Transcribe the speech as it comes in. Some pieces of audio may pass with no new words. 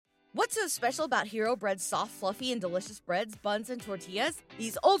What's so special about Hero Bread's soft, fluffy, and delicious breads, buns, and tortillas?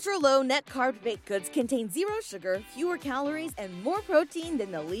 These ultra-low net-carb baked goods contain zero sugar, fewer calories, and more protein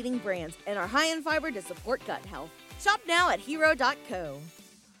than the leading brands, and are high in fiber to support gut health. Shop now at Hero.co.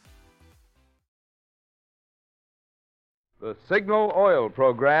 The Signal Oil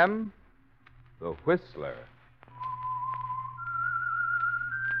Program, The Whistler.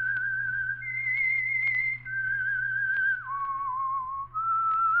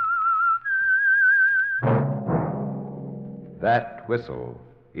 That whistle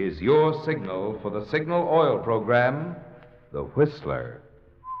is your signal for the Signal Oil Program, The Whistler.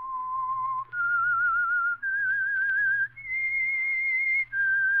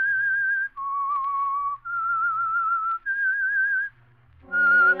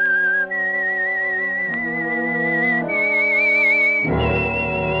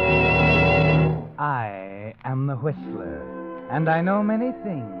 I am the Whistler, and I know many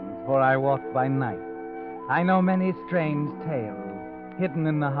things, for I walk by night. I know many strange tales hidden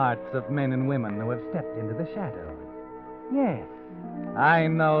in the hearts of men and women who have stepped into the shadows. Yes, I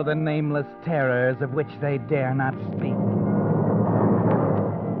know the nameless terrors of which they dare not speak.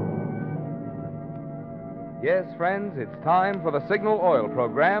 Yes, friends, it's time for the Signal Oil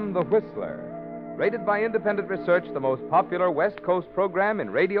Program, The Whistler. Rated by independent research, the most popular West Coast program in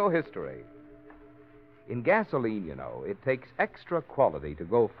radio history. In gasoline, you know, it takes extra quality to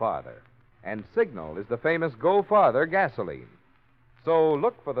go farther. And Signal is the famous Go Farther gasoline. So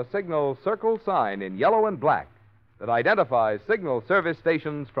look for the Signal circle sign in yellow and black that identifies Signal service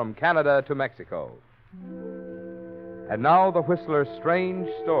stations from Canada to Mexico. And now the Whistler's strange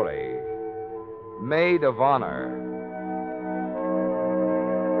story, Maid of Honor.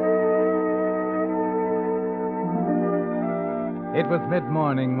 It was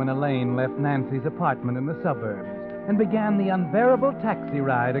mid-morning when Elaine left Nancy's apartment in the suburbs and began the unbearable taxi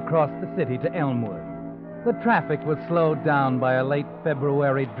ride across the city to Elmwood. The traffic was slowed down by a late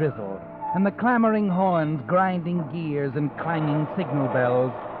February drizzle, and the clamoring horns, grinding gears, and clanging signal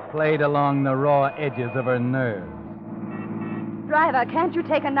bells played along the raw edges of her nerves. Driver, can't you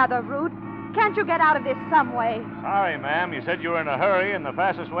take another route? Can't you get out of this some way? Sorry, ma'am. You said you were in a hurry, and the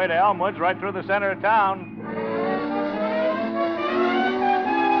fastest way to Elmwood's right through the center of town.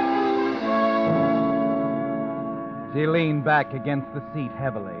 She leaned back against the seat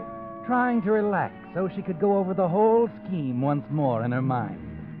heavily, trying to relax so she could go over the whole scheme once more in her mind.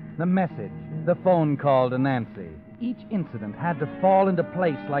 The message, the phone call to Nancy. Each incident had to fall into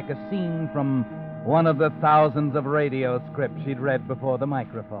place like a scene from one of the thousands of radio scripts she'd read before the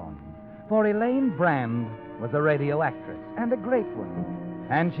microphone. For Elaine Brand was a radio actress, and a great one.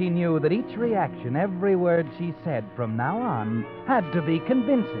 And she knew that each reaction, every word she said from now on, had to be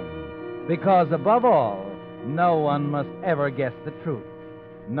convincing. Because above all, no one must ever guess the truth.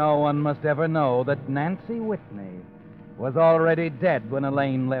 No one must ever know that Nancy Whitney was already dead when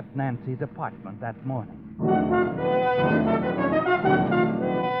Elaine left Nancy's apartment that morning.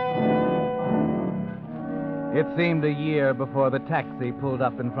 It seemed a year before the taxi pulled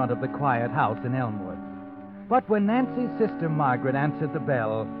up in front of the quiet house in Elmwood. But when Nancy's sister Margaret answered the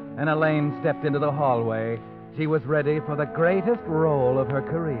bell and Elaine stepped into the hallway, she was ready for the greatest role of her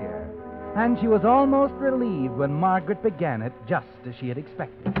career. And she was almost relieved when Margaret began it just as she had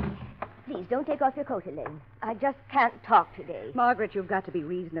expected. Please, don't take off your coat, Elaine. I just can't talk today. Margaret, you've got to be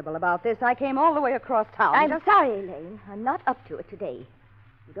reasonable about this. I came all the way across town. I'm sorry, Elaine. I'm not up to it today.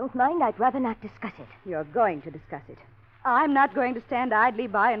 If you don't mind, I'd rather not discuss it. You're going to discuss it. I'm not going to stand idly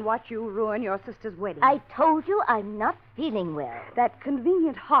by and watch you ruin your sister's wedding. I told you I'm not feeling well. That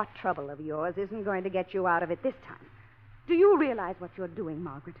convenient heart trouble of yours isn't going to get you out of it this time. Do you realize what you're doing,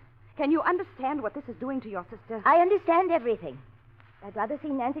 Margaret? Can you understand what this is doing to your sister? I understand everything. I'd rather see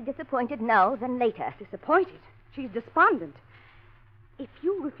Nancy disappointed now than later. Disappointed? She's despondent. If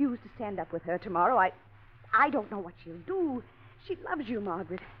you refuse to stand up with her tomorrow, I don't know what she'll do. She loves you,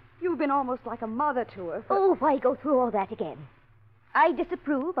 Margaret. You've been almost like a mother to her. Oh, why go through all that again? I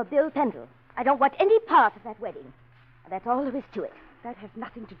disapprove of Bill Pendle. I don't want any part of that wedding. That's all there is to it. That has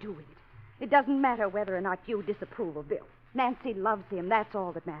nothing to do with it. It doesn't matter whether or not you disapprove of Bill. Nancy loves him. That's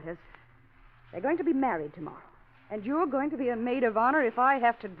all that matters. They're going to be married tomorrow. And you're going to be a maid of honor if I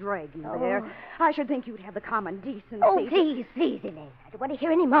have to drag you there. I should think you'd have the common decency. Oh, please, Elaine. I don't want to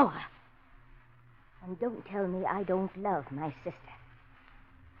hear any more. And don't tell me I don't love my sister.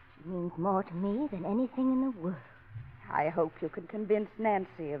 She means more to me than anything in the world. I hope you can convince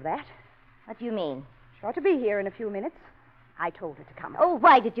Nancy of that. What do you mean? She ought to be here in a few minutes. I told her to come. Oh,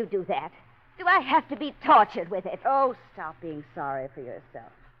 why did you do that? Do I have to be tortured with it? Oh, stop being sorry for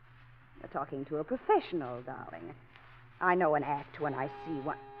yourself. You're talking to a professional, darling. I know an act when I see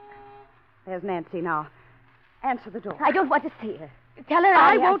one. There's Nancy now. Answer the door. I don't want to see her. Tell her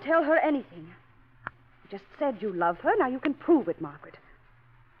I won't tell her anything. You just said you love her. Now you can prove it, Margaret.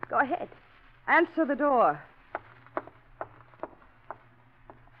 Go ahead. Answer the door.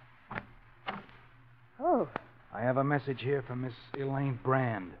 Oh, I have a message here from Miss Elaine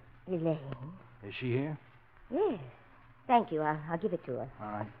Brand. Elaine. Is she here? Yes. Thank you. I'll give it to her.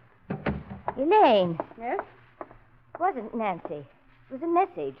 All right. Elaine. Yes? Wasn't Nancy. It was a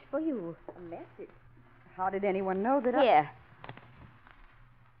message for you. A message? How did anyone know that Here.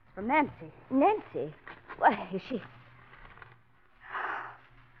 It's from Nancy. Nancy? Why, is she...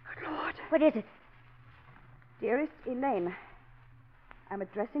 Good Lord. What is it? Dearest Elaine, I'm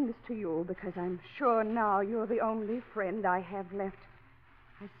addressing this to you because I'm sure now you're the only friend I have left.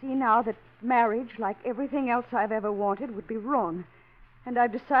 I see now that marriage, like everything else I've ever wanted, would be wrong. And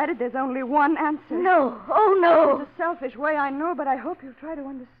I've decided there's only one answer. No. Oh, no. It's a selfish way, I know, but I hope you'll try to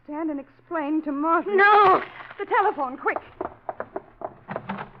understand and explain to Margaret. No. The telephone, quick.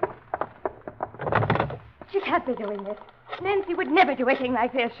 She can't be doing this. Nancy would never do anything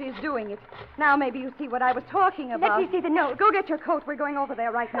like this. She's doing it. Now maybe you see what I was talking about. Let me see the note. Go get your coat. We're going over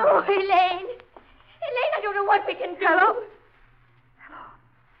there right now. Oh, Elaine. Elaine, I don't know what we can do. Hello?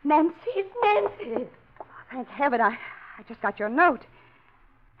 Nancy? It's Nancy. Oh, thank heaven. I just got your note.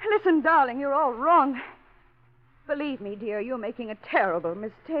 Listen, darling, you're all wrong. Believe me, dear, you're making a terrible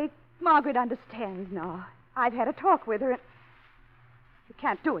mistake. Margaret understands now. I've had a talk with her. You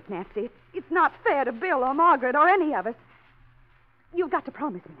can't do it, Nancy. It's not fair to Bill or Margaret or any of us. You've got to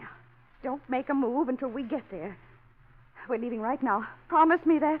promise me now. Don't make a move until we get there. We're leaving right now. Promise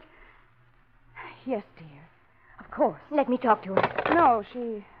me that. Yes, dear. Of course. Let me talk to her. No,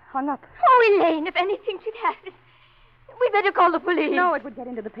 she hung up. Oh, Elaine, if anything should happen, we better call the police. No, it would get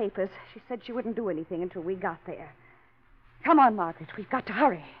into the papers. She said she wouldn't do anything until we got there. Come on, Margaret. We've got to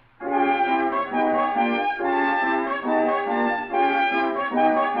hurry.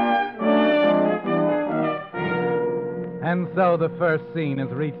 And so the first scene has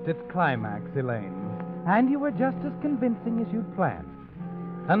reached its climax, Elaine. And you were just as convincing as you'd planned.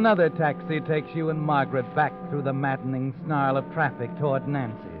 Another taxi takes you and Margaret back through the maddening snarl of traffic toward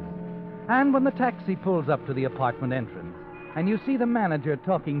Nancy's. And when the taxi pulls up to the apartment entrance, and you see the manager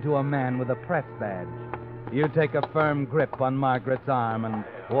talking to a man with a press badge, you take a firm grip on Margaret's arm and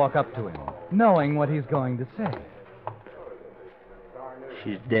walk up to him, knowing what he's going to say.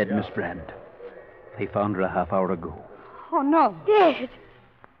 She's dead, Miss Brand. They found her a half hour ago. Oh, no. Dead.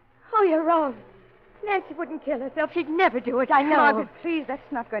 Oh, you're wrong. Nancy wouldn't kill herself. She'd never do it, I know. Margaret, please,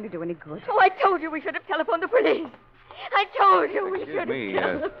 that's not going to do any good. Oh, I told you we should have telephoned the police. I told you we should have Excuse me.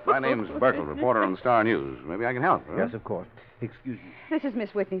 telephoned My name's Burkle, reporter on the Star News. Maybe I can help. Huh? Yes, of course. Excuse me. This is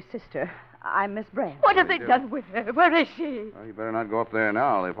Miss Whitney's sister. I'm Miss Brand. What have they done with her? Where is she? Well, you better not go up there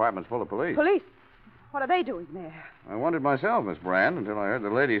now. The apartment's full of police. Police? What are they doing there? I wondered myself, Miss Brand, until I heard the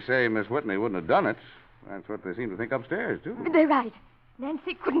lady say Miss Whitney wouldn't have done it. That's what they seem to think upstairs, too. They're right.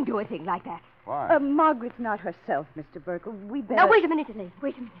 Nancy couldn't do a thing like that. Why? Margaret's not herself, Mr. Burkle. We better... Now, wait a minute, Elaine.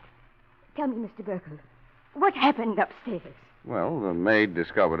 Wait a minute. Tell me, Mr. Burkle, what happened upstairs? Well, the maid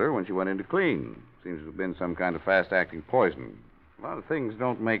discovered her when she went in to clean. Seems to have been some kind of fast-acting poison. A lot of things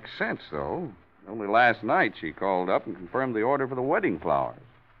don't make sense, though. Only last night she called up and confirmed the order for the wedding flowers.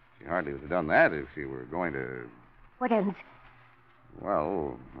 She hardly would have done that if she were going to... What else?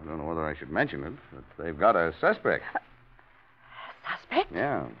 Well, I don't know whether I should mention it, but they've got a suspect. Suspect?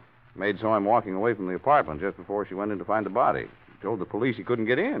 Yeah. Maid saw him walking away from the apartment just before she went in to find the body. He told the police he couldn't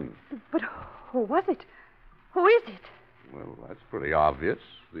get in. But who was it? Who is it? Well, that's pretty obvious.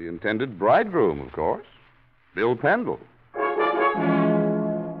 The intended bridegroom, of course. Bill Pendle.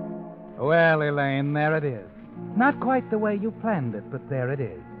 Well, Elaine, there it is. Not quite the way you planned it, but there it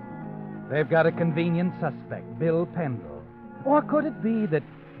is. They've got a convenient suspect, Bill Pendle. Or could it be that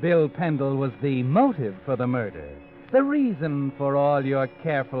Bill Pendle was the motive for the murder? The reason for all your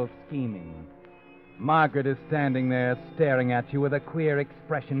careful scheming? Margaret is standing there staring at you with a queer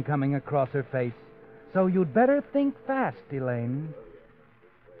expression coming across her face. So you'd better think fast, Elaine.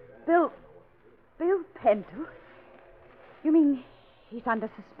 Bill Pendle? You mean he's under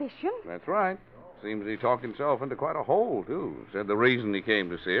suspicion? That's right. Seems he talked himself into quite a hole, too. Said the reason he came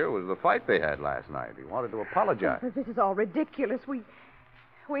to see her was the fight they had last night. He wanted to apologize. But this is all ridiculous.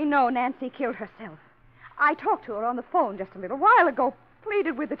 We know Nancy killed herself. I talked to her on the phone just a little while ago,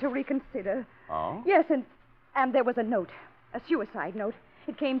 pleaded with her to reconsider. Oh? Yes, and there was a note, a suicide note.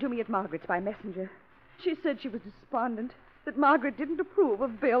 It came to me at Margaret's by messenger. She said she was despondent, that Margaret didn't approve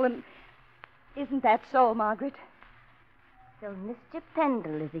of Bill, and... Isn't that so, Margaret? So Mr.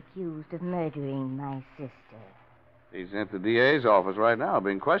 Pendle is accused of murdering my sister. He's at the DA's office right now,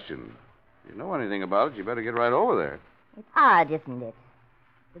 being questioned. If you know anything about it, you better get right over there. It's odd, isn't it?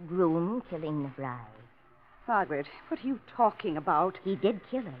 The groom killing the bride. Margaret, what are you talking about? He did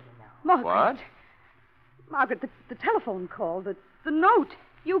kill her, you know. Margaret. What? Margaret, the telephone call, the note.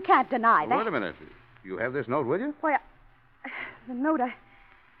 You can't deny that. Wait a minute. You have this note with you? Why, the note,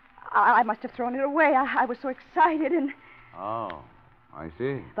 I must have thrown it away. I was so excited and... Oh, I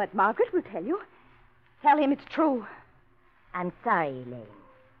see. But Margaret will tell you. Tell him it's true. I'm sorry, Elaine.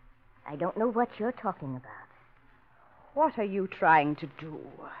 I don't know what you're talking about. What are you trying to do?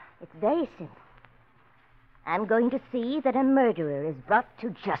 It's very simple. I'm going to see that a murderer is brought to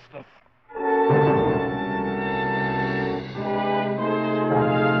justice.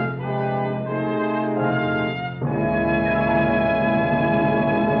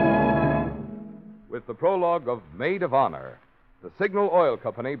 With the prologue of Maid of Honor, the Signal Oil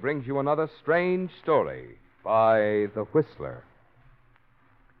Company brings you another strange story by The Whistler.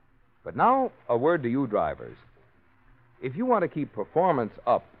 But now, a word to you drivers. If you want to keep performance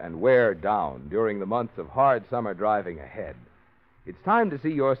up and wear down during the months of hard summer driving ahead, it's time to see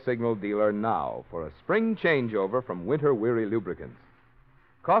your Signal dealer now for a spring changeover from winter-weary lubricants.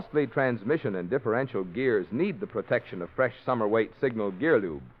 Costly transmission and differential gears need the protection of fresh summer-weight Signal Gear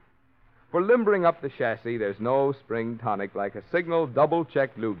Lube. For limbering up the chassis, there's no spring tonic like a Signal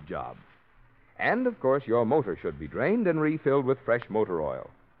double-check lube job. And, of course, your motor should be drained and refilled with fresh motor oil.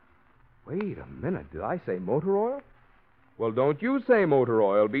 Wait a minute, did I say motor oil? Well, don't you say motor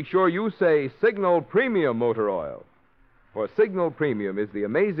oil. Be sure you say Signal Premium Motor Oil. For Signal Premium is the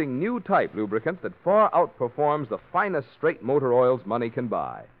amazing new type lubricant that far outperforms the finest straight motor oils money can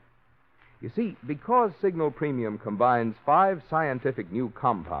buy. You see, because Signal Premium combines 5 scientific new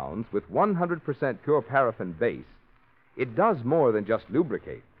compounds with 100% pure paraffin base, it does more than just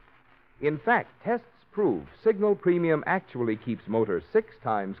lubricate. In fact, tests prove Signal Premium actually keeps motors 6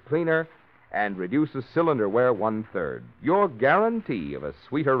 times cleaner and reduces cylinder wear 1/3. Your guarantee of a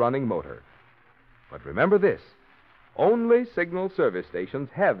sweeter running motor. But remember this, only Signal service stations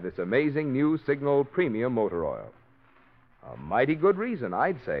have this amazing new Signal Premium Motor Oil. A mighty good reason,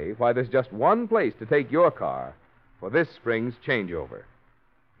 I'd say, why there's just one place to take your car for this spring's changeover.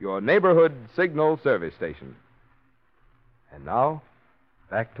 Your neighborhood Signal service station. And now,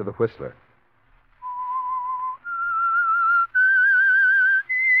 back to the Whistler.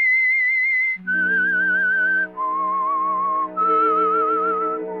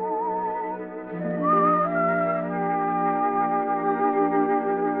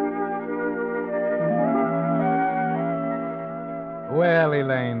 Well,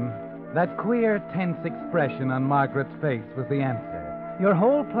 Elaine, that queer, tense expression on Margaret's face was the answer. Your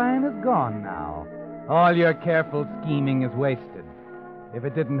whole plan is gone now. All your careful scheming is wasted. If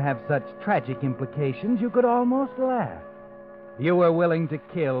it didn't have such tragic implications, you could almost laugh. You were willing to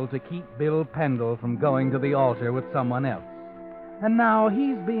kill to keep Bill Pendle from going to the altar with someone else. And now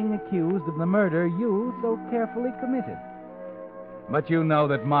he's being accused of the murder you so carefully committed. But you know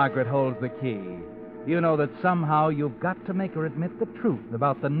that Margaret holds the key. You know that somehow you've got to make her admit the truth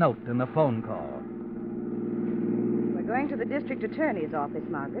about the note and the phone call. We're going to the district attorney's office,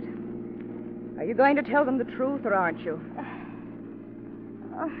 Margaret. Are you going to tell them the truth, or aren't you?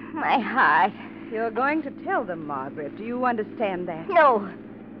 Oh, my heart. You're going to tell them, Margaret. Do you understand that? No.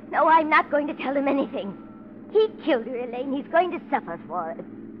 No, I'm not going to tell him anything. He killed her, Elaine. He's going to suffer for it.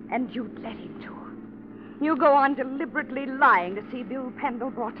 And you'd let him to. You go on deliberately lying to see Bill Pendle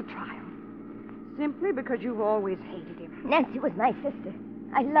brought to trial. Simply because you've always hated him. Nancy was my sister.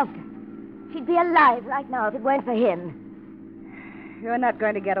 I loved her. She'd be alive right now if it weren't for him. You're not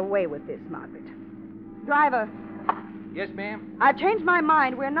going to get away with this, Margaret. Driver. Yes, ma'am? I've changed my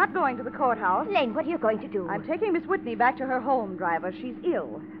mind. We're not going to the courthaus. Elaine, what are you going to do? I'm taking Miss Whitney back to her home, driver. She's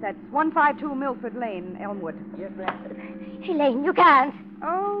ill. That's 152 Milford Lane, Elmwood. Yes, ma'am. Elaine, you can't.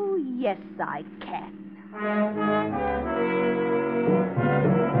 Oh, yes, I can.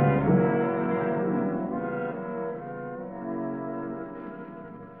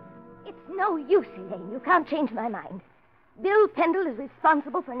 It's no use, Elaine. You can't change my mind. Bill Pendle is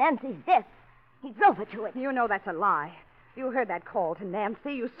responsible for Nancy's death. He drove her to it. You know that's a lie. You heard that call to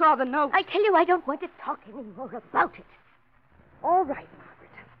Nancy. You saw the note. I tell you, I don't want to talk any more about it. All right,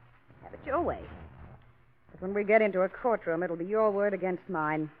 Margaret. Have it your way. But when we get into a courtroom, it'll be your word against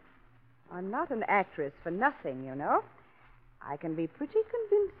mine. I'm not an actress for nothing, you know. I can be pretty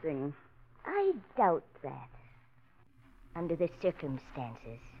convincing. I doubt that. Under the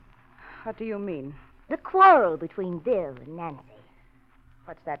circumstances. What do you mean? The quarrel between Bill and Nancy.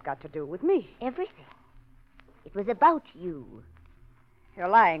 What's that got to do with me? Everything. It was about you. You're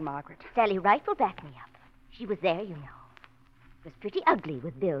lying, Margaret. Sally Wright will back me up. She was there, you know. It was pretty ugly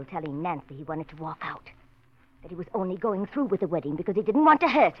with Bill telling Nancy he wanted to walk out. That he was only going through with the wedding because he didn't want to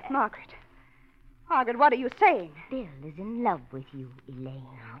hurt her. Margaret. Margaret, what are you saying? Bill is in love with you, Elaine.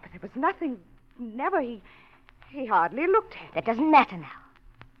 Oh, but there was nothing. Never. He hardly looked at me. That doesn't matter now.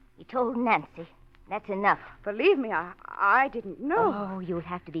 He told Nancy. That's enough. Believe me, I didn't know. Oh, you'll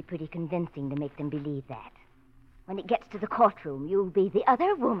have to be pretty convincing to make them believe that. When it gets to the courtroom, you'll be the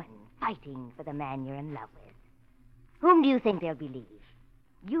other woman fighting for the man you're in love with. Whom do you think they'll believe?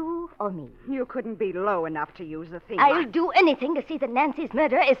 You or me? You couldn't be low enough to use the thing. I'll do anything to see that Nancy's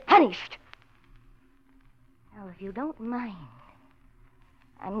murderer is punished. Now, if you don't mind,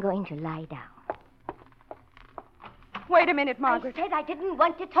 I'm going to lie down. Wait a minute, Margaret. I said I didn't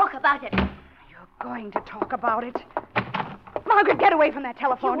want to talk about it. You're going to talk about it. Margaret, get away from that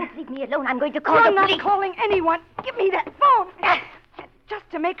telephone. You won't leave me alone. I'm going to call I'm the not police. calling anyone. Give me that phone. Just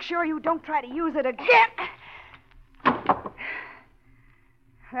to make sure you don't try to use it again.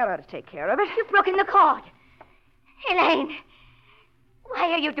 That ought to take care of it. You've broken the cord. Elaine,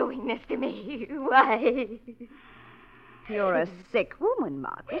 why are you doing this to me? Why? You're a sick woman,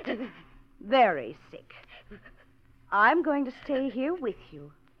 Margaret. Very sick. I'm going to stay here with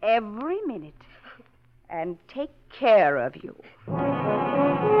you every minute and take care of you.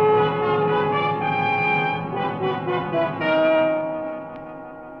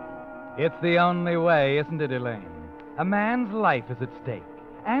 It's the only way, isn't it, Elaine? A man's life is at stake.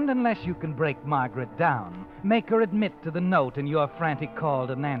 And unless you can break Margaret down, make her admit to the note in your frantic call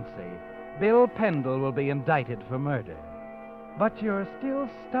to Nancy, Bill Pendle will be indicted for murder. But you're still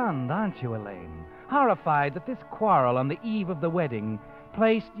stunned, aren't you, Elaine? Horrified that this quarrel on the eve of the wedding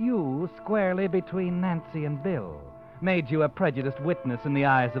placed you squarely between Nancy and Bill, made you a prejudiced witness in the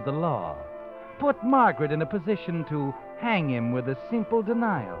eyes of the law, put Margaret in a position to hang him with a simple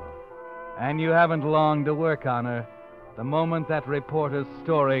denial. And you haven't long to work on her. The moment that reporter's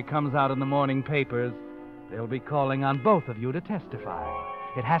story comes out in the morning papers, they'll be calling on both of you to testify.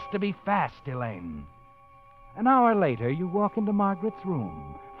 It has to be fast, Elaine. An hour later, you walk into Margaret's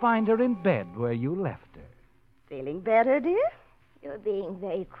room, find her in bed where you left her. Feeling better, dear? You're being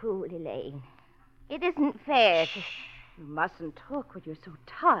very cruel, Elaine. It isn't fair to... You mustn't talk when you're so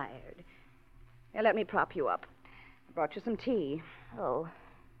tired. Here, let me prop you up. I brought you some tea. Oh.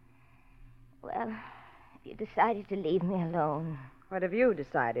 Well, you decided to leave me alone. What have you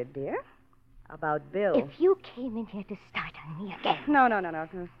decided, dear? About Bill? If you came in here to start on me again... No.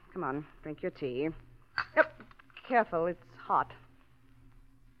 Come on, drink your tea. Yep. Careful, it's hot.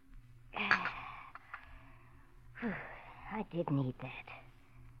 I did need that.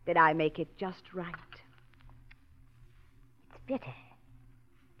 Did I make it just right? It's bitter.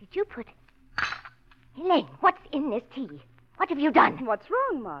 Did you put... Elaine, what's in this tea? What have you done? What's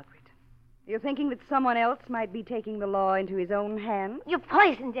wrong, Margaret? You're thinking that someone else might be taking the law into his own hands? You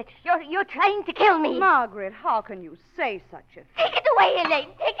poisoned it. You're trying to kill me. Margaret, how can you say such a thing? Take it away, Elaine.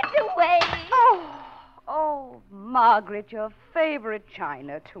 Take it away. Oh, Margaret, your favorite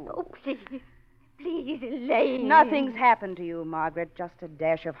china, too. Oh, please. Please, Elaine. Nothing's happened to you, Margaret. Just a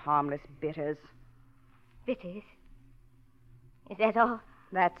dash of harmless bitters. Bitters? Is that all?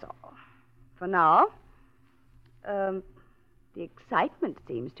 That's all. For now. The excitement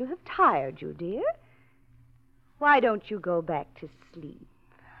seems to have tired you, dear. Why don't you go back to sleep?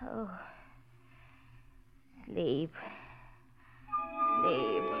 Oh. Sleep.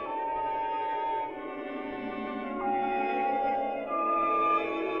 Sleep.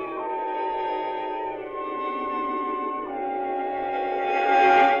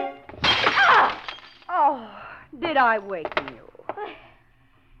 Oh, did I waken you?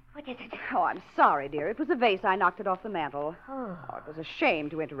 What is it? Oh, I'm sorry, dear. It was a vase. I knocked it off the mantel. Oh. It was a shame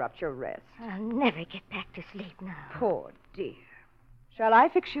to interrupt your rest. I'll never get back to sleep now. Poor dear. Shall I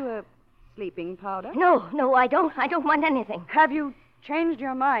fix you a sleeping powder? No, I don't. I don't want anything. Have you changed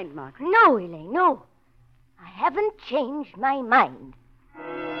your mind, Margaret? No, Elaine, no. I haven't changed my mind.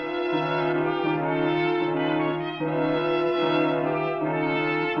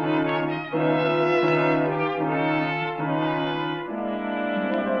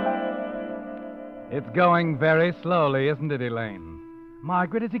 It's going very slowly, isn't it, Elaine?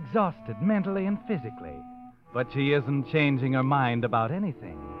 Margaret is exhausted mentally and physically, but she isn't changing her mind about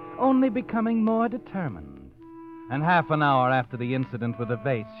anything, only becoming more determined. And half an hour after the incident with the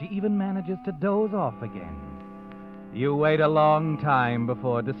vase, she even manages to doze off again. You wait a long time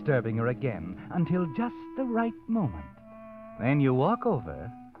before disturbing her again, until just the right moment. Then you walk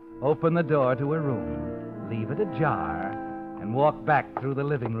over, open the door to her room, leave it ajar, and walk back through the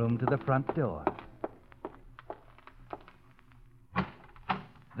living room to the front door.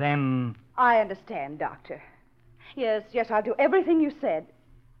 Then... I understand, Doctor. Yes, I'll do everything you said.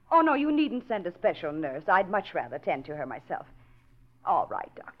 Oh, no, you needn't send a special nurse. I'd much rather tend to her myself. All right,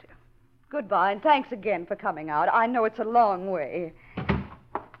 Doctor. Goodbye, and thanks again for coming out. I know it's a long way.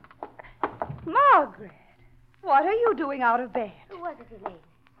 Margaret, what are you doing out of bed? Who was it, Elaine?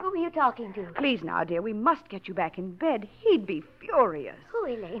 Who were you talking to? Please now, dear, we must get you back in bed. He'd be furious. Who,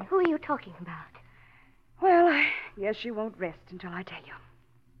 Elaine? Who are you talking about? Well, I guess you won't rest until I tell you.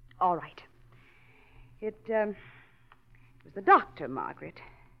 All right. It was the doctor, Margaret.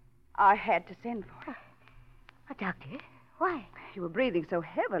 I had to send for her. A doctor? Why? You were breathing so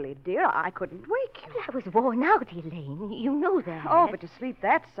heavily, dear, I couldn't wake you. I was worn out, Elaine. You know that. Oh, but to sleep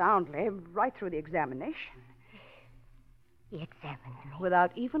that soundly, right through the examination. He examined me.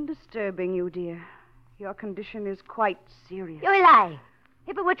 Without even disturbing you, dear. Your condition is quite serious. You're lying.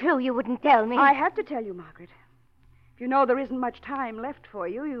 If it were true, you wouldn't tell me. I have to tell you, Margaret. If you know there isn't much time left for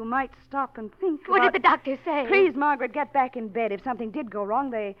you, you might stop and think What about... did the doctor say? Please, Margaret, get back in bed. If something did go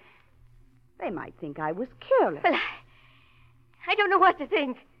wrong, they might think I was careless. Well, I don't know what to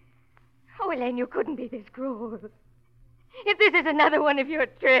think. Oh, Elaine, you couldn't be this cruel. If this is another one of your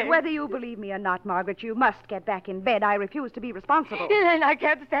tricks... Whether you believe me or not, Margaret, you must get back in bed. I refuse to be responsible. Elaine, I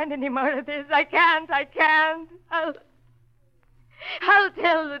can't stand any more of this. I can't. I'll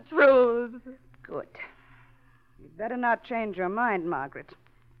tell the truth. Good. You'd better not change your mind, Margaret.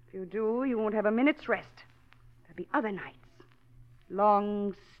 If you do, you won't have a minute's rest. There'll be other nights.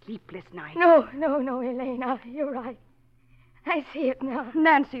 Long, sleepless nights. No, Elaine. You're right. I see it now.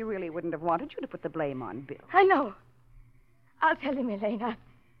 Nancy really wouldn't have wanted you to put the blame on Bill. I know. I'll tell him, Elaine.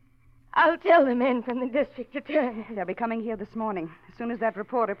 I'll tell the men from the district attorney. They'll be coming here this morning, as soon as that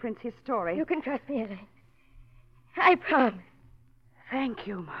reporter prints his story. You can trust me, Elaine. I promise. Thank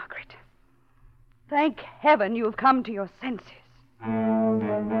you, Margaret. Thank heaven you've come to your senses.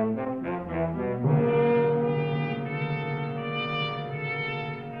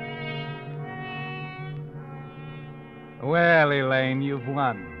 Well, Elaine, you've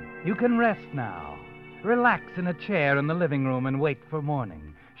won. You can rest now. Relax in a chair in the living room and wait for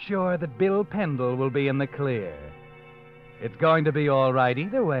morning, sure that Bill Pendle will be in the clear. It's going to be all right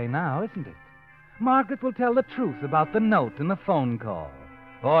either way now, isn't it? Margaret will tell the truth about the note and the phone call.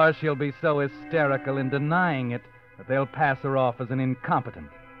 Or she'll be so hysterical in denying it that they'll pass her off as an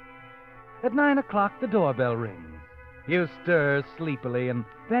incompetent. At 9 o'clock, the doorbell rings. You stir sleepily and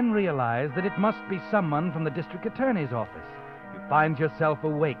then realize that it must be someone from the district attorney's office. You find yourself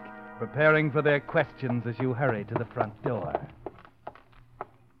awake, preparing for their questions as you hurry to the front door.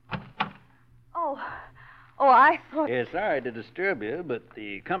 Oh, I thought... Yeah, sorry to disturb you, but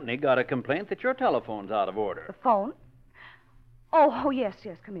the company got a complaint that your telephone's out of order. The phone? Oh, yes,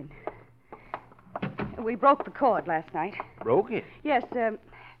 come in. We broke the cord last night. Broke it? Yes,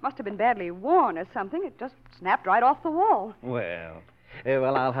 must have been badly worn or something. It just snapped right off the wall. Well,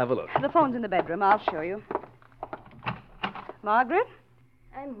 I'll have a look. The phone's in the bedroom. I'll show you. Margaret?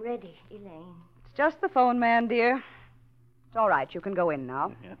 I'm ready, Elaine. It's just the phone man, dear. It's all right. You can go in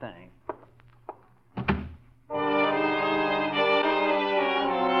now. Yeah, thanks.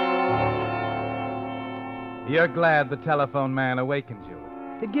 You're glad the telephone man awakened you.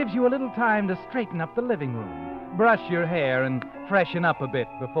 It gives you a little time to straighten up the living room, brush your hair, and freshen up a bit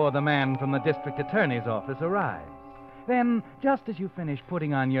before the man from the district attorney's office arrives. Then, just as you finish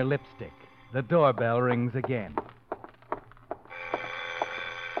putting on your lipstick, the doorbell rings again.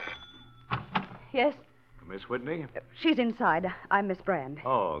 Yes? Miss Whitney? She's inside. I'm Miss Brand.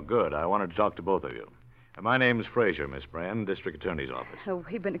 Oh, good. I wanted to talk to both of you. My name's Fraser, Miss Brand, District Attorney's Office. Oh,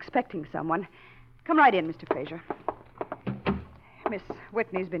 we've been expecting someone. Come right in, Mr. Fraser. Miss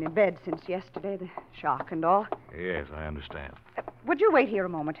Whitney's been in bed since yesterday, the shock and all. Yes, I understand. Would you wait here a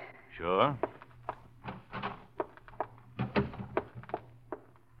moment? Sure.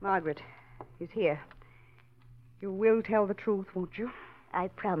 Margaret, he's here. You will tell the truth, won't you? I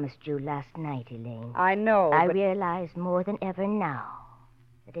promised you last night, Elaine. I know, I but... realize more than ever now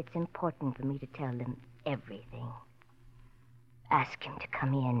that it's important for me to tell them everything. Ask him to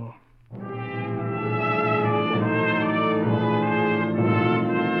come in.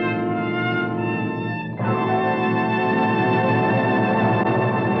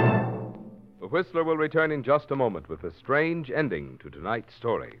 The Whistler will return in just a moment with a strange ending to tonight's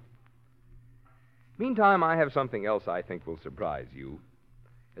story. Meantime, I have something else I think will surprise you.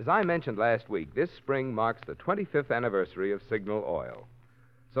 As I mentioned last week, this spring marks the 25th anniversary of Signal Oil.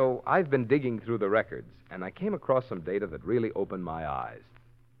 So I've been digging through the records, and I came across some data that really opened my eyes.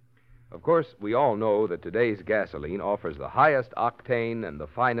 Of course, we all know that today's gasoline offers the highest octane and the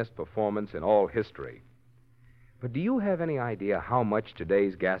finest performance in all history. But do you have any idea how much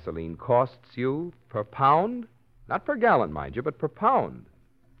today's gasoline costs you per pound? Not per gallon, mind you, but per pound.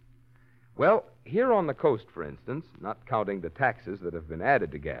 Well, here on the coast, for instance, not counting the taxes that have been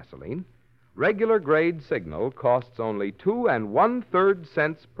added to gasoline, regular grade Signal costs only 2 1/3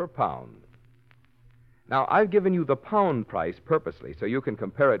 cents per pound. Now, I've given you the pound price purposely so you can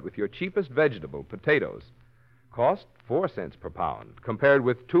compare it with your cheapest vegetable, potatoes. Cost 4 cents per pound, compared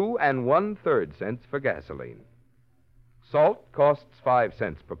with 2 1/3 cents for gasoline. Salt costs 5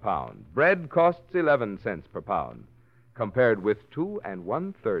 cents per pound. Bread costs 11 cents per pound, compared with 2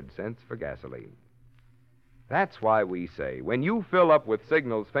 1/3 cents for gasoline. That's why we say, when you fill up with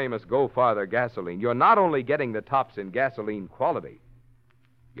Signal's famous Go Farther gasoline, you're not only getting the tops in gasoline quality,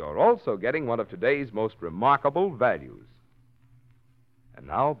 you're also getting one of today's most remarkable values. And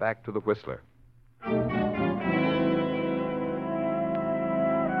now, back to the Whistler.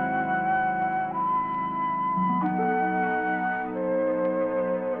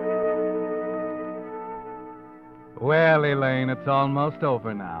 Well, Elaine, it's almost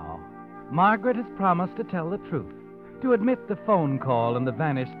over now. Margaret has promised to tell the truth, to admit the phone call and the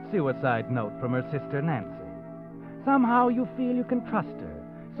vanished suicide note from her sister Nancy. Somehow you feel you can trust her.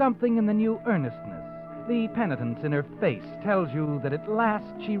 Something in the new earnestness, the penitence in her face, tells you that at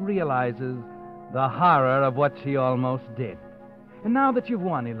last she realizes the horror of what she almost did. And now that you've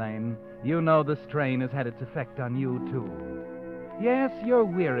won, Elaine, you know the strain has had its effect on you, too. Yes, you're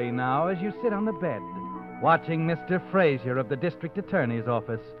weary now as you sit on the bed, watching Mr. Fraser of the district attorney's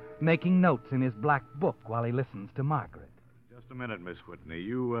office making notes in his black book while he listens to Margaret. Just a minute, Miss Whitney.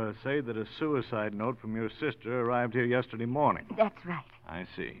 You say that a suicide note from your sister arrived here yesterday morning. That's right. I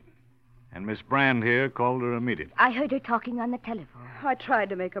see. And Miss Brand here called her immediately. I heard her talking on the telephone. I tried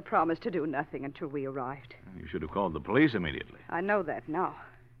to make a promise to do nothing until we arrived. You should have called the police immediately. I know that now.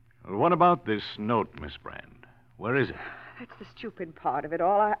 Well, what about this note, Miss Brand? Where is it? That's the stupid part of it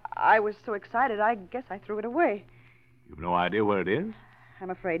all. I was so excited, I guess I threw it away. You've no idea where it is?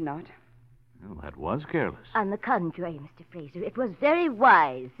 I'm afraid not. Well, that was careless. On the contrary, Mr. Fraser, it was very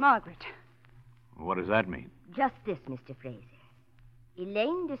wise. Margaret. What does that mean? Just this, Mr. Fraser.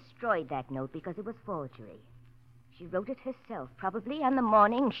 Elaine destroyed that note because it was forgery. She wrote it herself, probably on the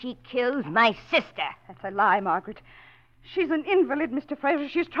morning she killed my sister. That's a lie, Margaret. She's an invalid, Mr. Fraser.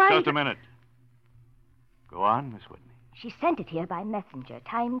 She's trying Just a minute. Go on, Miss Whitney. She sent it here by messenger,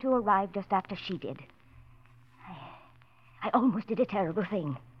 timed to arrive just after she did. I almost did a terrible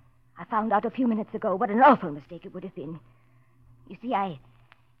thing. I found out a few minutes ago what an awful mistake it would have been. You see, I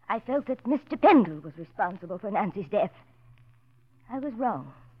felt that Mr. Pendle was responsible for Nancy's death. I was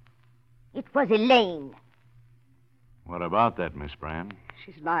wrong. It was Elaine. What about that, Miss Brand?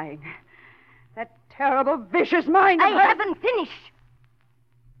 She's lying. That terrible, vicious mind of I hers. haven't finished.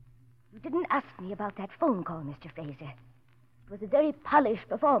 You didn't ask me about that phone call, Mr. Fraser. It was a very polished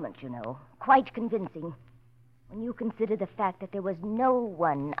performance, you know. Quite convincing. When you consider the fact that there was no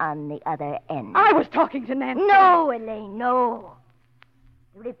one on the other end. I was talking to Nancy. No, Elaine, no.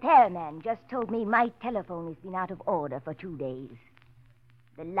 The repairman just told me my telephone has been out of order for 2 days.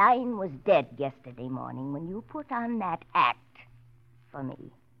 The line was dead yesterday morning when you put on that act for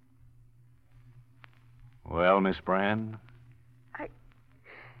me. Well, Miss Brand?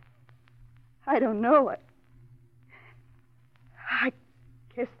 I don't know. I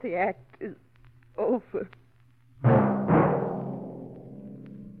guess the act is over.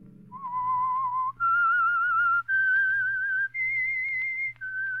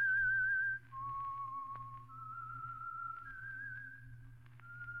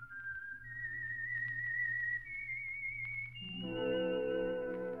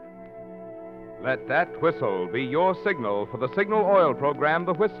 Let that whistle be your signal for the Signal Oil program,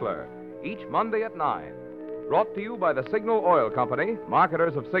 The Whistler, each Monday at 9. Brought to you by the Signal Oil Company,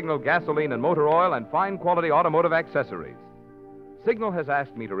 marketers of Signal gasoline and motor oil and fine quality automotive accessories. Signal has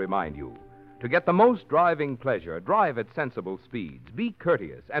asked me to remind you, to get the most driving pleasure, drive at sensible speeds, be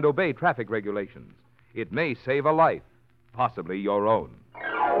courteous, and obey traffic regulations. It may save a life, possibly your own.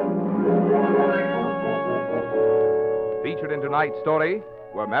 Featured in tonight's story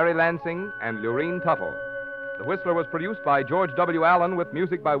were Mary Lansing and Lurene Tuttle. The Whistler was produced by George W. Allen with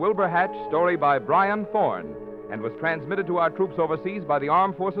music by Wilbur Hatch, story by Brian Thorne, and was transmitted to our troops overseas by the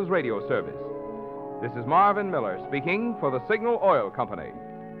Armed Forces Radio Service. This is Marvin Miller speaking for the Signal Oil Company.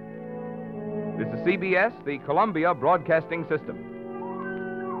 This is CBS, the Columbia Broadcasting System.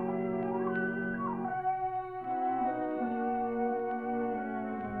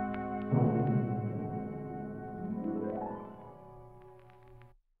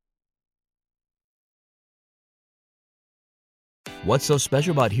 What's so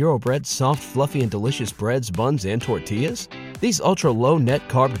special about Hero Bread's soft, fluffy, and delicious breads, buns, and tortillas? These ultra-low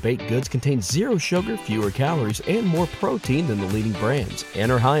net-carb baked goods contain zero sugar, fewer calories, and more protein than the leading brands,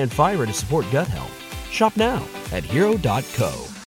 and are high in fiber to support gut health. Shop now at Hero.co.